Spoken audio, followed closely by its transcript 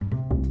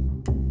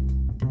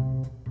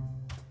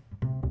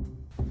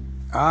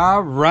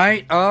All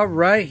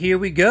right, here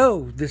we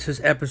go. This is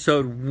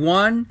episode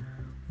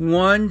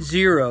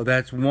 110.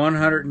 That's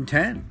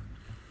 110.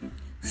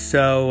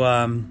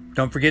 So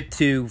don't forget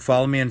to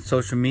follow me on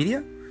social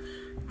media.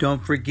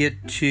 Don't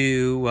forget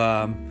to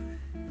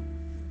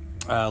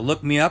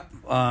look me up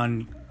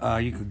on,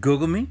 you can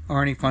Google me,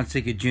 Arnie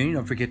Fonseca Jr.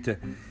 Don't forget to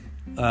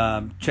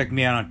check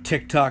me out on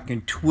TikTok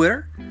and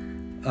Twitter.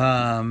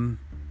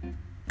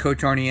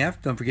 Coach Arnie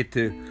F. Don't forget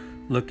to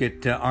look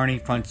at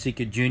Arnie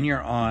Fonseca Jr.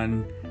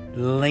 on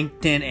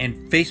LinkedIn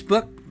and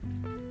Facebook.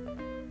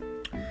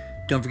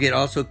 Don't forget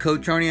also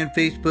Coach Arnie on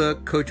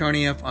Facebook, Coach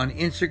Arnie F on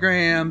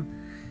Instagram.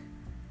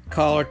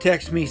 Call or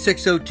text me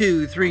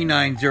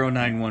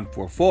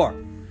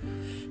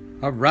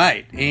 602-390-9144. All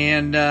right,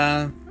 and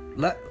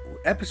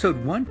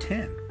episode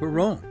 110. We're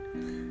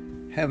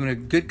rolling. Having a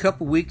good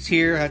couple weeks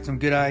here. Had some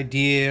good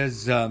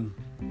ideas. A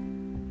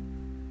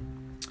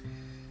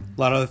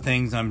lot of other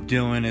things I'm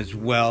doing as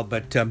well.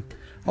 But I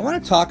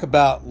want to talk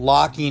about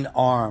locking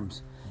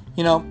arms.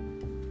 You know,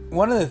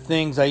 one of the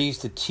things I used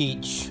to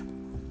teach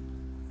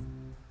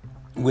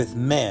with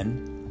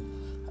men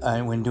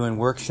when doing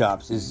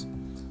workshops is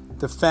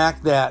the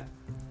fact that,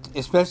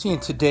 especially in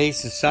today's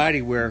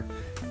society where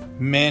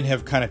men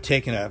have kind of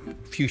taken a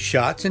few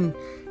shots, and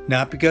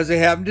not because they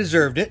haven't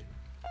deserved it,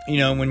 you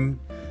know, when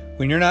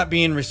you're not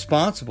being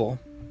responsible,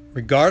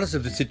 regardless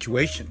of the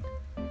situation,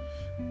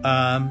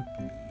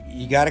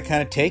 you got to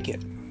kind of take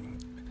it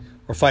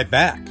or fight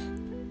back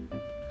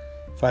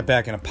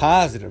in a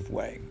positive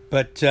way.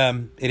 But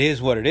it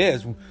is what it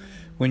is.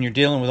 When you're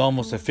dealing with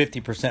almost a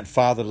 50%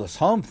 fatherless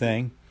home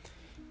thing,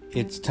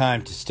 it's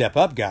time to step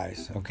up,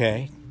 guys.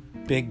 Okay,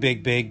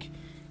 big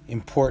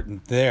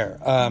important there.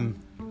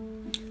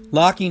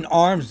 Locking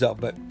arms though,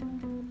 but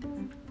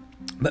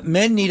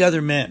men need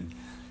other men.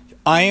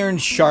 Iron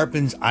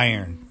sharpens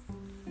iron.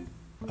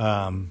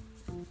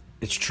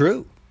 It's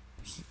true.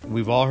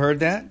 We've all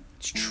heard that.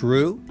 It's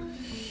true.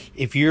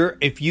 If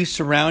you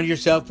surround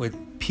yourself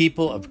with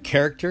people of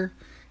character,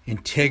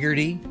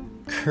 integrity,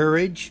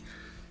 courage,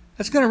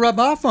 that's going to rub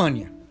off on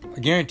you. I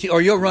guarantee,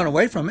 or you'll run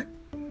away from it.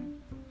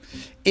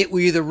 It will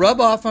either rub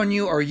off on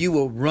you or you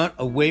will run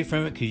away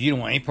from it because you don't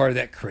want any part of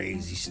that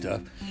crazy stuff.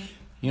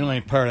 You don't want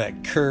any part of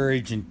that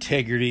courage,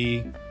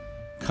 integrity.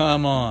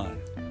 Come on.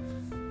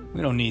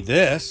 We don't need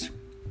this.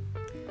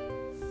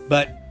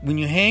 But when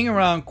you hang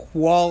around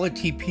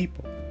quality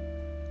people,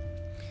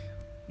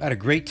 I had a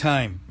great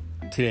time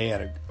today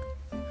at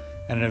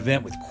an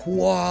event with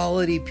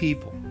quality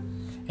people.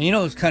 And you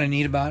know what's kind of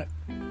neat about it?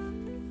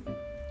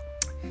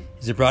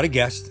 Is it brought a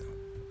guest,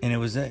 and it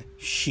was a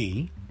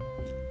she,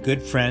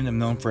 good friend, I've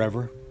known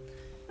forever.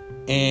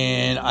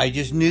 And I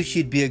just knew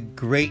she'd be a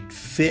great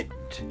fit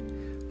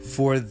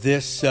for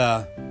this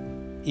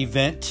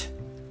event.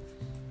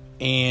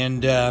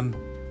 And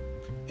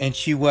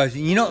she was.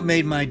 You know what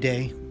made my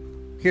day?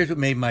 Here's what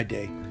made my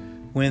day.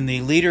 When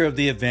the leader of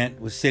the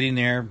event was sitting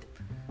there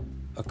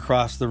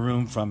across the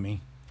room from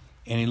me,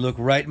 and he looked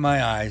right in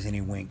my eyes and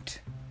he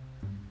winked.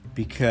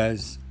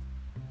 Because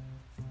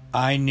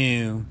I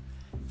knew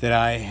that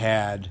I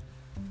had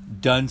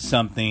done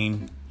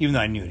something, even though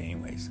I knew it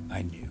anyways.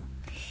 I knew.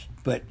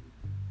 But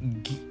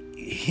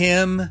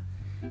him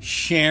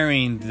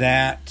sharing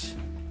that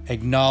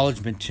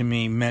acknowledgement to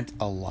me meant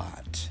a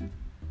lot.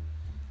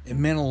 It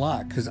meant a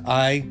lot because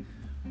I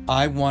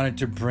wanted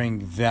to bring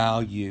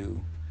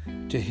value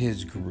to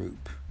his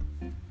group.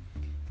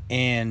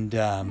 And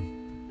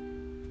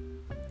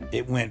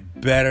it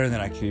went better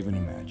than I could even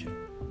imagine.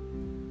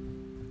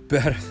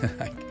 Better than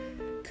I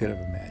could have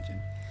imagined.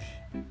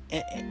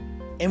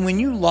 And when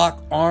you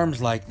lock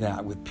arms like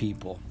that with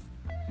people,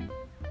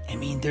 I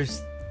mean,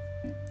 there's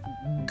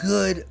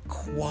good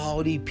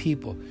quality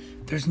people.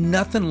 There's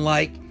nothing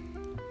like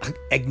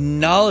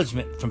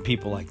acknowledgement from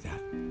people like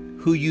that,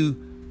 who you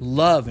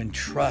love and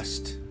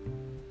trust.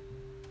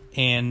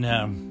 And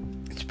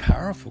it's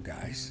powerful,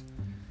 guys.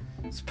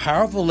 It's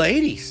powerful,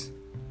 ladies.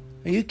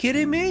 Are you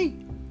kidding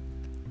me?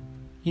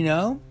 You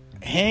know,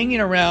 hanging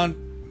around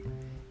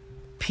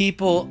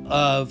people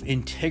of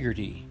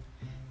integrity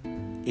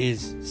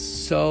is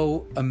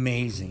so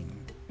amazing,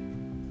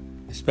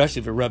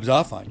 especially if it rubs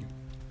off on you.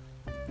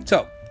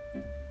 So,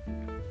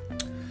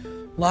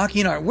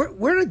 locking arms.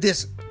 Where did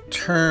this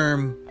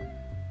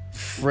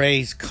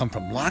phrase come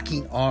from?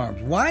 Locking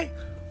arms. Why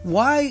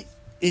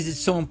is it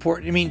so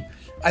important? I mean,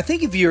 I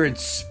think if you're in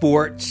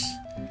sports,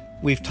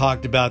 we've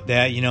talked about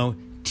that. You know,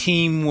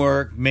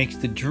 teamwork makes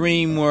the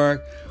dream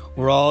work.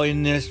 We're all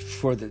in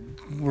this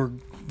we're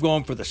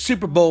going for the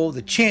Super Bowl,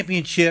 the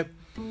championship,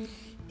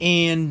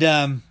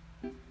 and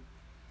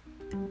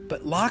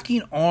but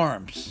locking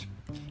arms.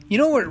 You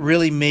know what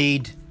really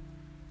made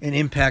an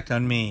impact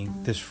on me?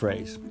 This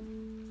phrase.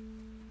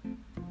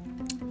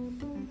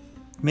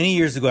 Many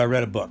years ago, I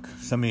read a book.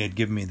 Somebody had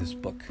given me this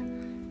book,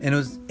 and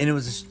it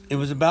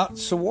was about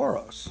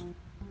saguaros,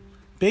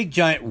 big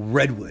giant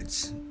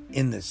redwoods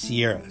in the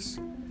Sierras,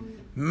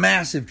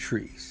 massive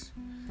trees,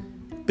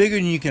 bigger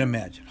than you can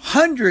imagine,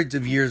 hundreds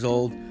of years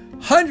old,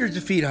 hundreds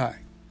of feet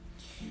high,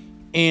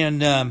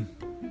 and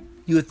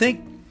you would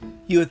think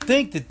you would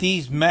think that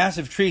these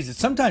massive trees, that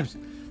sometimes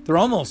they're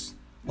almost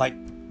like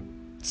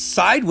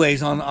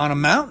sideways on a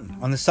mountain,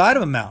 on the side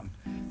of a mountain.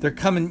 They're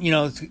coming,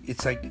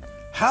 it's like,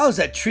 how is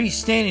that tree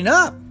standing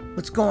up?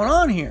 What's going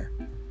on here?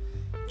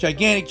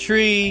 Gigantic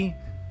tree.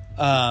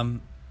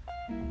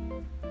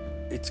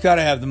 It's got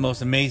to have the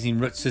most amazing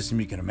root system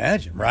you can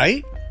imagine,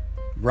 right?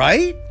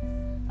 Right?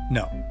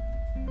 No.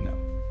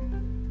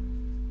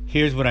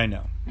 Here's what I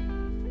know.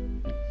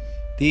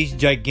 These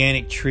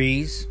gigantic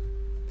trees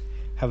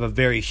have a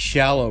very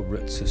shallow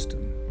root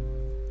system,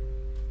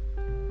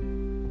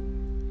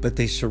 but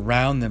they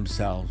surround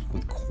themselves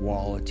with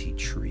quality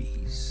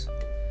trees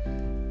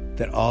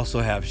that also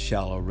have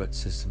shallow root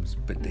systems,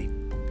 but they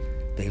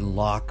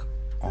lock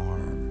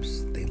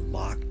arms, they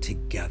lock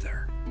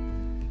together.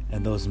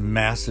 And those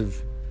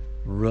massive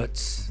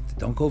roots that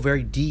don't go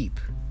very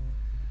deep,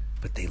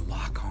 but they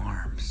lock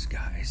arms,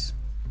 guys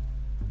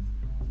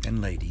and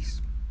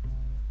ladies.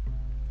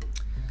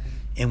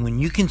 And when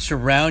you can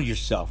surround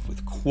yourself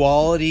with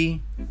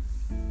quality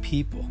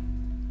people,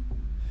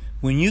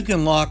 when you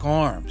can lock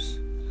arms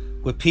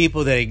with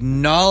people that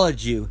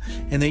acknowledge you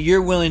and that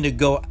you're willing to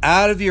go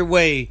out of your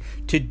way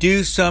to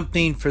do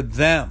something for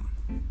them,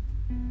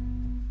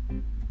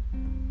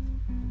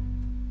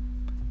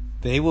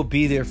 they will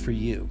be there for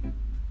you.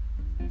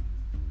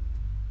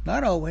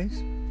 Not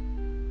always.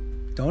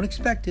 Don't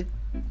expect it.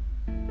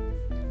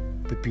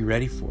 But be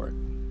ready for it.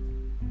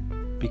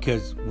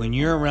 Because when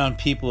you're around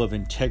people of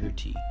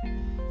integrity,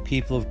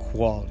 people of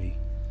quality,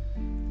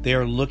 they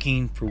are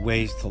looking for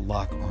ways to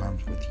lock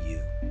arms with you.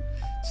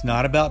 It's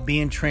not about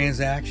being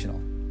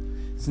transactional.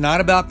 It's not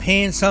about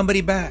paying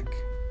somebody back.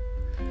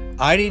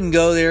 I didn't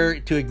go there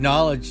to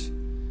acknowledge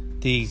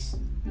these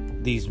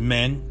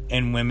men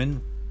and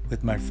women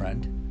with my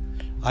friend.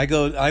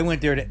 I went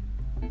there to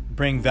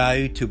bring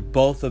value to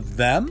both of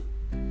them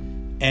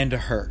and to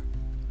her.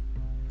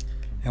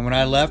 And when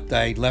I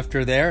left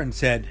her there and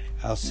said,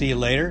 I'll see you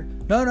later.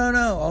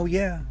 No. Oh,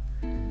 yeah.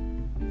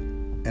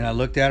 And I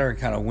looked at her and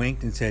kind of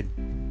winked and said,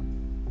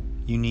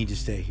 you need to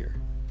stay here.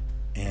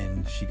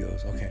 And she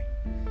goes, okay.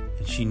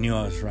 And she knew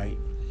I was right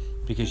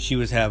because she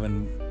was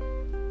having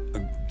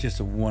just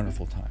a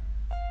wonderful time.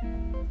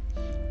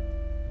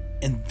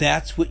 And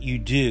that's what you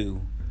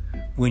do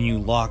when you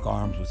lock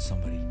arms with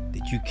somebody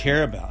that you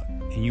care about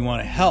and you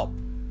want to help.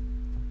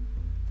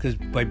 Because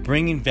by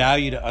bringing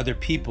value to other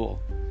people,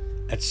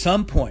 at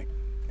some point,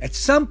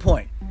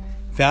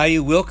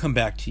 value will come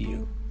back to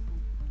you.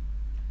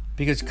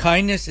 Because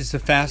kindness is the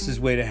fastest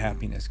way to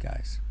happiness,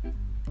 guys.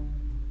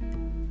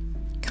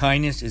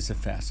 Kindness is the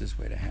fastest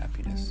way to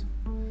happiness.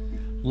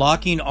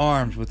 Locking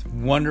arms with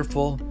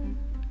wonderful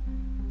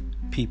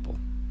people.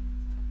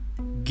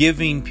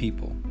 Giving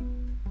people.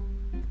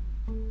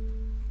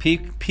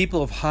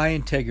 People of high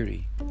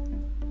integrity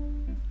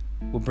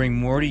will bring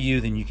more to you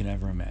than you can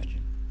ever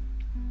imagine.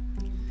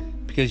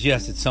 Because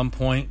yes, at some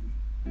point,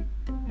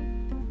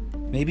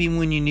 maybe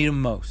when you need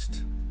them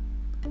most,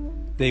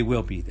 they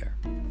will be there.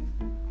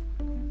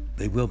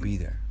 They will be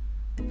there.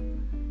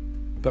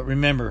 But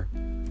remember,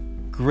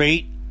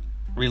 great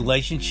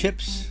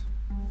relationships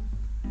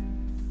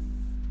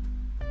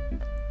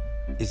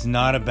is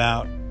not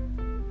about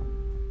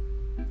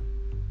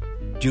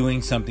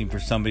doing something for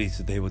somebody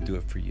so they will do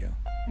it for you.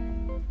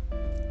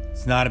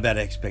 It's not about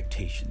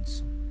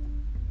expectations.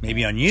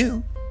 Maybe on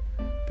you,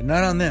 but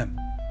not on them.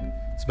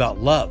 It's about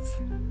love.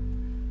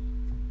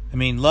 I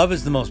mean, love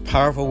is the most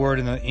powerful word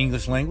in the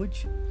English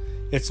language.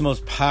 It's the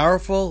most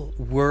powerful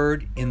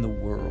word in the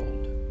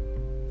world.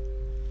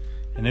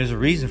 And there's a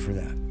reason for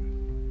that.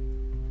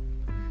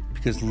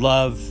 Because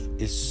love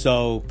is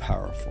so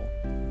powerful.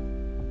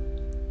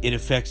 It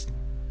affects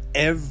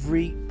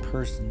every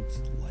person's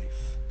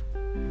life.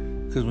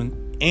 Because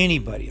when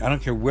anybody, I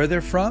don't care where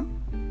they're from,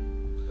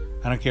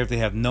 I don't care if they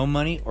have no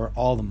money or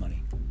all the money,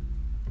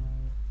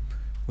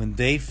 when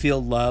they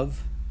feel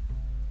love,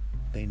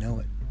 they know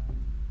it.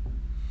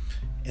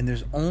 And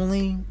there's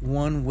only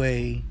one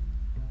way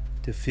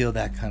to feel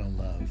that kind of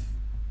love.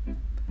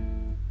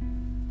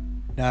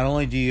 Not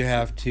only do you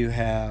have to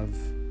have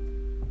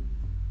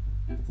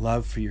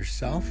love for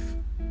yourself,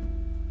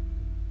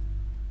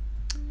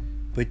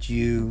 but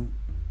you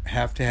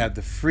have to have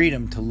the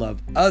freedom to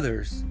love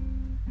others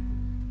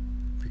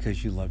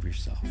because you love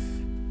yourself.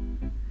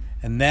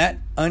 And that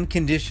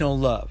unconditional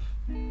love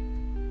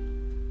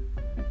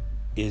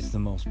is the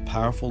most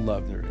powerful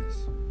love there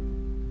is.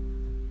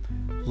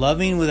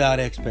 Loving without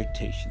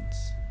expectations,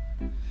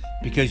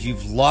 because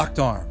you've locked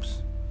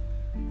arms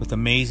with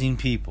amazing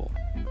people,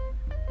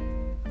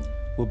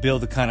 will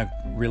build the kind of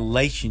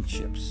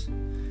relationships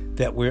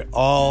that we're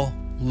all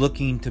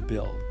looking to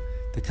build.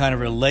 The kind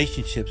of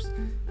relationships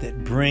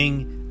that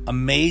bring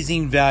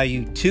amazing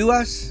value to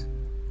us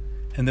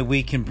and that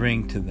we can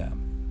bring to them.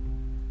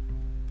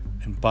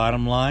 And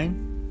bottom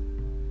line,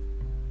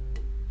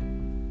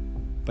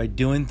 by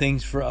doing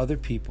things for other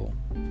people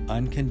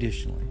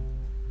unconditionally,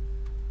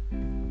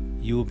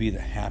 you will be the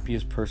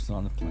happiest person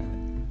on the planet.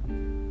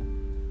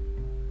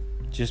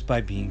 Just by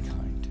being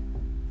kind.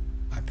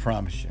 I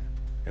promise you,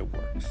 it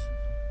works.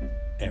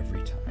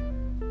 Every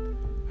time.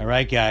 All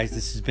right, guys,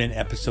 this has been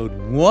episode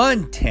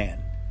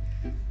 110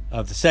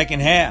 of the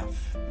second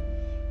half.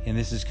 And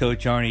this is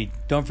Coach Arnie.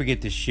 Don't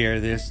forget to share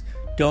this.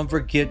 Don't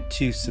forget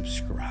to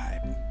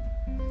subscribe.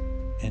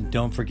 And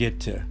don't forget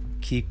to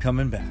keep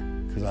coming back,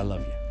 because I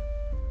love you.